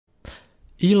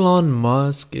Elon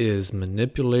Musk is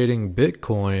manipulating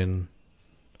Bitcoin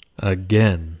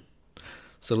again.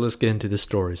 So let's get into the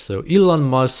story. So Elon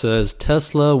Musk says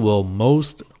Tesla will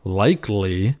most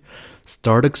likely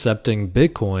start accepting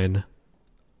Bitcoin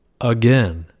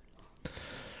again.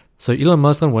 So Elon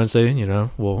Musk on Wednesday,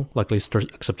 will likely start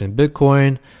accepting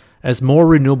Bitcoin as more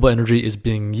renewable energy is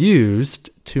being used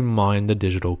to mine the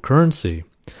digital currency.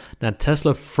 Now,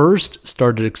 Tesla first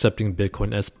started accepting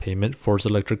Bitcoin as payment for its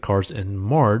electric cars in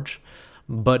March,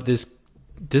 but this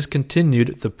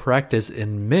discontinued the practice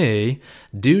in May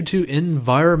due to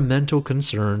environmental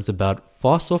concerns about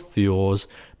fossil fuels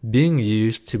being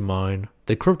used to mine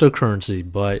the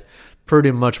cryptocurrency. But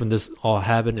pretty much when this all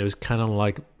happened, it was kind of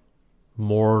like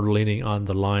more leaning on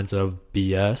the lines of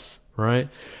BS, right?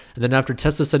 And then after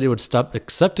Tesla said it would stop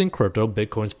accepting crypto,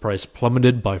 Bitcoin's price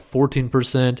plummeted by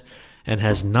 14% and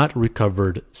has not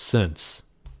recovered since.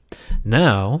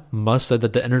 Now, Musk said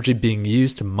that the energy being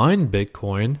used to mine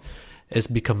Bitcoin is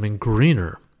becoming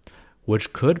greener,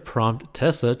 which could prompt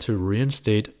Tesla to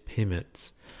reinstate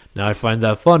payments. Now, I find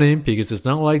that funny because it's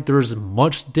not like there's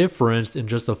much difference in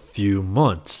just a few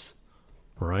months,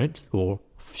 right? Well,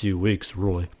 a few weeks,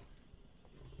 really.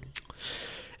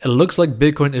 It looks like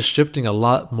Bitcoin is shifting a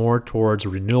lot more towards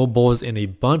renewables, and a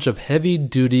bunch of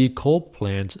heavy-duty coal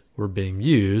plants were being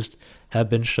used have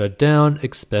been shut down,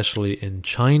 especially in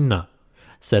China,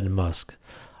 said Musk.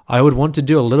 I would want to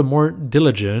do a little more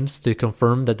diligence to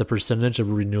confirm that the percentage of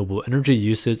renewable energy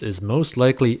usage is most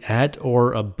likely at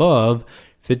or above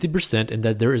 50% and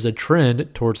that there is a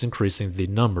trend towards increasing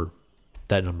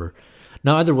that number.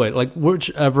 Now, either way,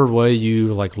 whichever way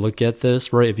you look at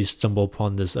this, right, if you stumble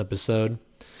upon this episode,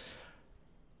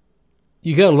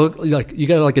 you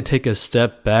gotta take a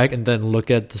step back and then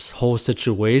look at this whole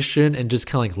situation and just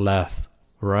kind of laugh,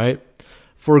 right?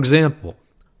 For example,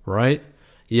 right,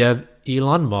 you have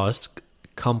Elon Musk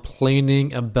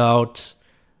complaining about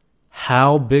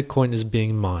how Bitcoin is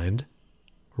being mined,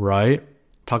 right?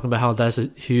 Talking about how that's a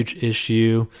huge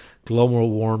issue, global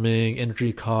warming,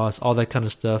 energy costs, all that kind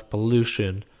of stuff,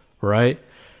 pollution, right?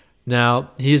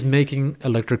 Now, he's making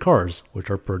electric cars,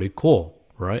 which are pretty cool,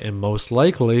 right? And most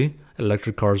likely,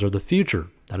 electric cars are the future.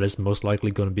 That is most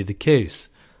likely going to be the case,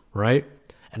 right?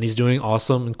 And he's doing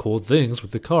awesome and cool things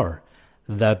with the car.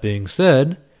 That being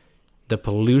said, the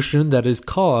pollution that is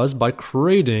caused by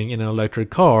creating an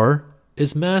electric car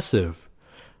is massive.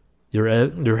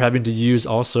 You're having to use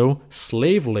also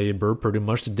slave labor pretty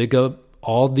much to dig up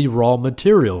all the raw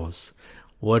materials,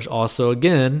 which also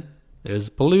again is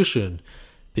pollution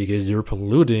because you're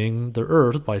polluting the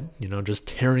earth by just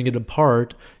tearing it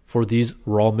apart for these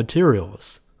raw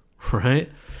materials, right?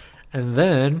 And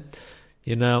then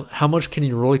how much can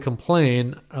you really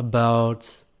complain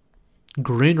about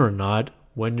green or not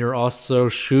when you're also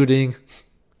shooting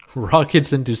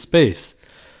rockets into space,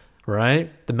 right?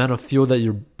 The amount of fuel that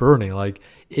you're burning,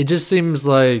 it just seems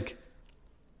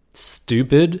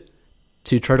stupid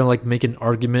to try to make an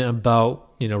argument about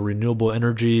renewable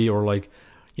energy or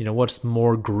what's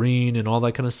more green and all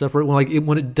that kind of stuff, right?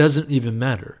 When it doesn't even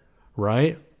matter,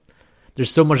 right?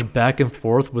 There's so much back and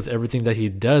forth with everything that he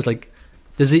does.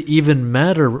 Does it even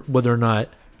matter whether or not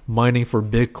mining for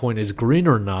Bitcoin is green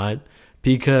or not?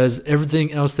 Because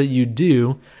everything else that you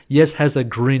do, yes, has a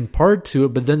green part to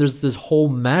it, but then there's this whole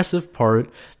massive part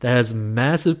that has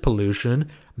massive pollution,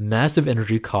 massive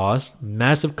energy costs,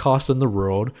 massive costs in the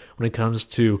world when it comes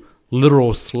to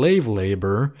literal slave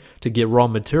labor to get raw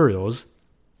materials.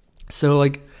 So,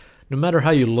 no matter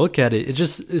how you look at it, it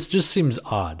just seems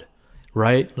odd,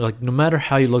 right? No matter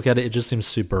how you look at it, it just seems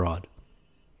super odd.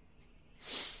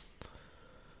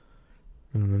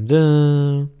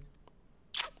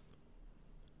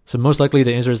 So most likely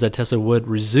the answer is that Tesla would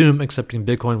resume accepting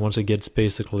Bitcoin once it gets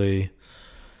basically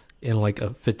in a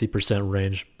 50%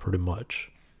 range pretty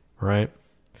much, right?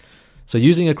 So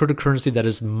using a cryptocurrency that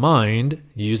is mined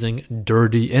using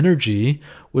dirty energy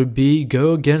would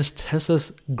go against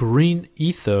Tesla's green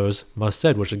ethos, Musk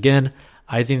said, which again,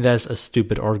 I think that's a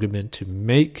stupid argument to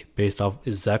make based off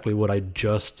exactly what I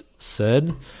just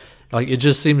said. It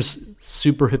just seems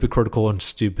super hypocritical and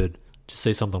stupid to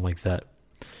say something like that.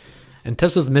 And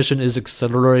Tesla's mission is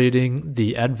accelerating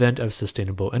the advent of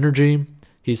sustainable energy.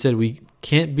 He said, we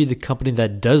can't be the company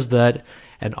that does that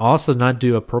and also not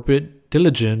do appropriate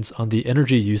diligence on the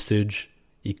energy usage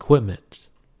equipment.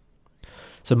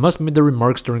 So Musk made the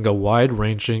remarks during a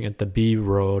wide-ranging at the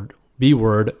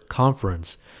B-Word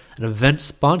conference, an event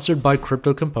sponsored by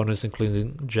crypto components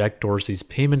including Jack Dorsey's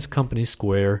payments company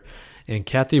Square and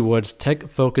Cathie Wood's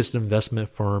tech-focused investment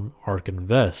firm ARK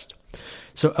Invest.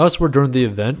 So elsewhere during the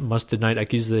event, Musk denied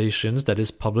accusations that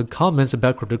his public comments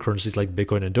about cryptocurrencies like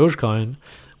Bitcoin and Dogecoin,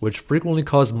 which frequently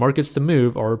cause markets to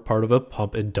move, are part of a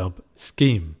pump and dump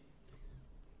scheme.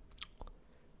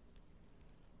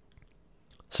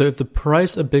 So if the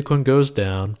price of Bitcoin goes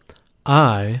down,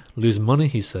 I lose money,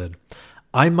 he said.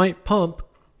 I might pump,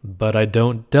 but I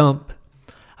don't dump.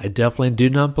 I definitely do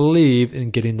not believe in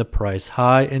getting the price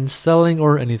high and selling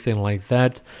or anything like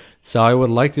that, so I would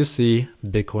like to see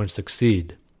Bitcoin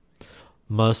succeed.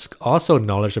 Musk also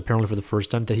acknowledged, apparently for the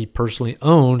first time, that he personally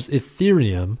owns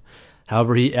Ethereum.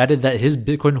 However, he added that his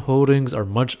Bitcoin holdings are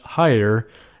much higher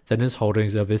than his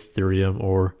holdings of Ethereum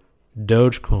or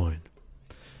Dogecoin.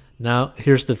 Now,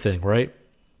 here's the thing, right?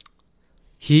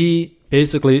 He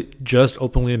basically just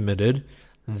openly admitted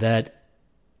that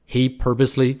he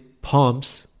purposely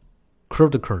pumps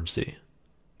cryptocurrency,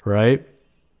 right?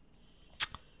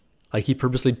 Like he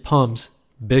purposely pumps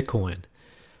Bitcoin.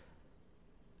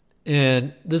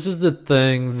 And this is the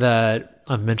thing that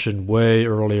I mentioned way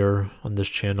earlier on this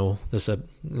channel,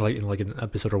 like in an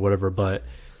episode or whatever, but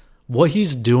what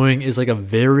he's doing is like a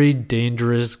very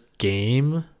dangerous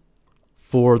game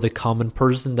for the common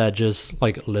person that just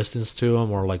like listens to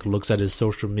him or like looks at his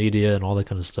social media and all that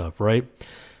kind of stuff, right?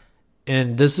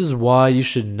 And this is why you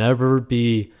should never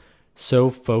be so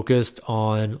focused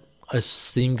on a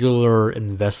singular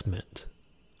investment,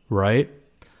 right?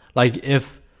 Like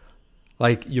if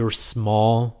like your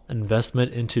small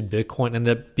investment into Bitcoin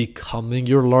ended up becoming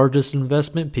your largest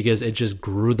investment because it just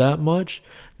grew that much,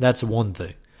 that's one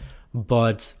thing.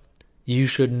 But you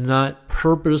should not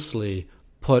purposely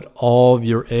put all of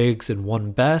your eggs in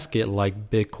one basket like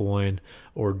Bitcoin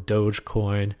or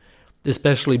Dogecoin,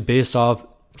 especially based off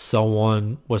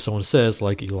what someone says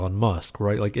like Elon Musk,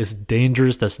 right? Like it's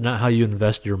dangerous. That's not how you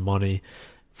invest your money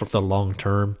for the long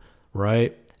term,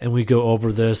 right? And we go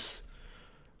over this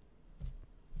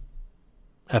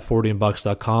at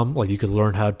 40inbox.com. Like you could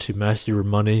learn how to master your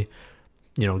money,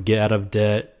 get out of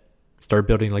debt, start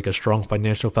building like a strong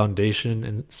financial foundation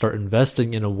and start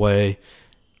investing in a way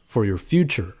for your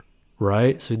future,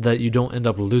 right? So that you don't end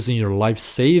up losing your life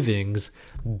savings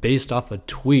based off a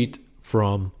tweet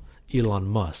from Elon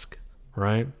Musk,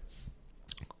 right?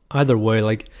 Either way,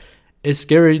 like it's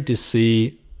scary to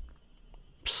see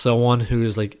someone who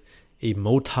is like a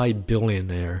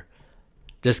multi-billionaire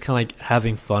just kind of like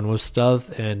having fun with stuff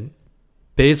and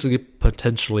basically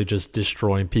potentially just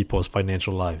destroying people's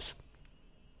financial lives.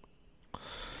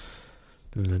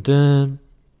 Dun-dun-dun.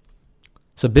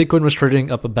 So Bitcoin was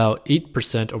trading up about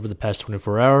 8% over the past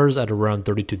 24 hours at around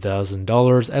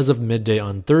 $32,000 as of midday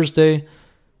on Thursday,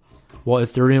 while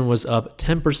Ethereum was up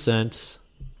 10%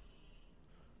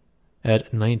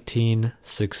 at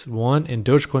 19.61 and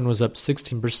Dogecoin was up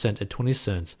 16% at 20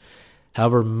 cents.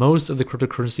 However, most of the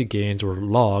cryptocurrency gains were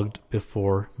logged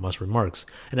before Musk's remarks.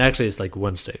 And actually, it's like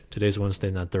Wednesday. Today's Wednesday,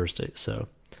 not Thursday. So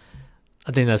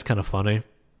I think that's kind of funny,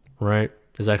 right?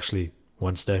 It's actually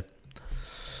Wednesday.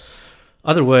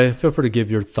 Either way, feel free to give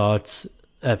your thoughts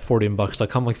at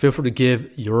 40inbox.com. Like, feel free to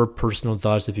give your personal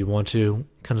thoughts if you want to,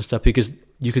 kind of stuff, because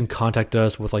you can contact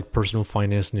us with like personal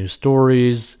finance news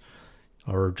stories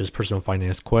or just personal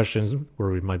finance questions where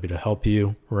we might be to help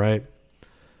you, right?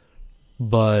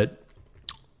 But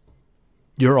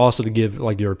you're also to give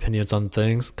like your opinions on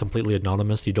things completely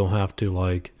anonymous. You don't have to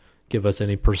like give us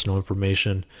any personal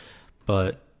information,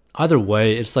 but either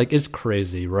way, it's like it's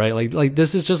crazy, right? Like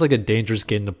this is just like a dangerous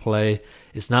game to play.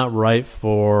 It's not right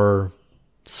for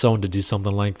someone to do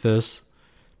something like this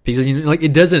because like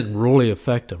it doesn't really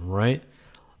affect them, right?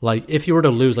 Like if you were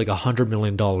to lose like $100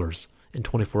 million in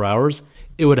 24 hours,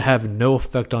 it would have no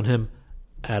effect on him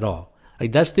at all.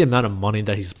 Like that's the amount of money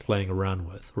that he's playing around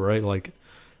with, right? Like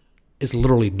it's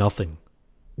literally nothing.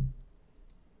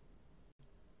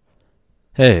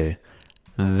 Hey,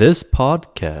 this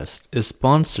podcast is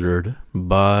sponsored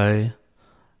by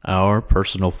our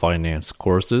personal finance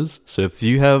courses. So if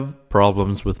you have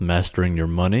problems with mastering your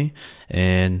money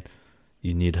and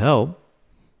you need help,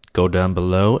 go down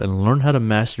below and learn how to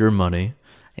master your money.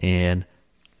 And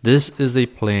this is a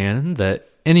plan that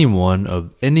anyone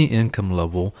of any income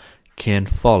level can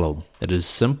follow. It is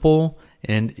simple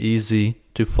and easy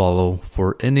to follow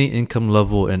for any income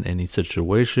level in any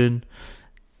situation,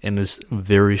 and is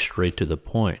very straight to the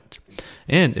point.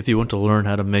 And if you want to learn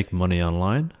how to make money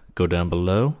online, go down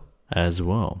below as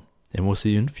well. And we'll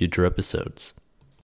see you in future episodes.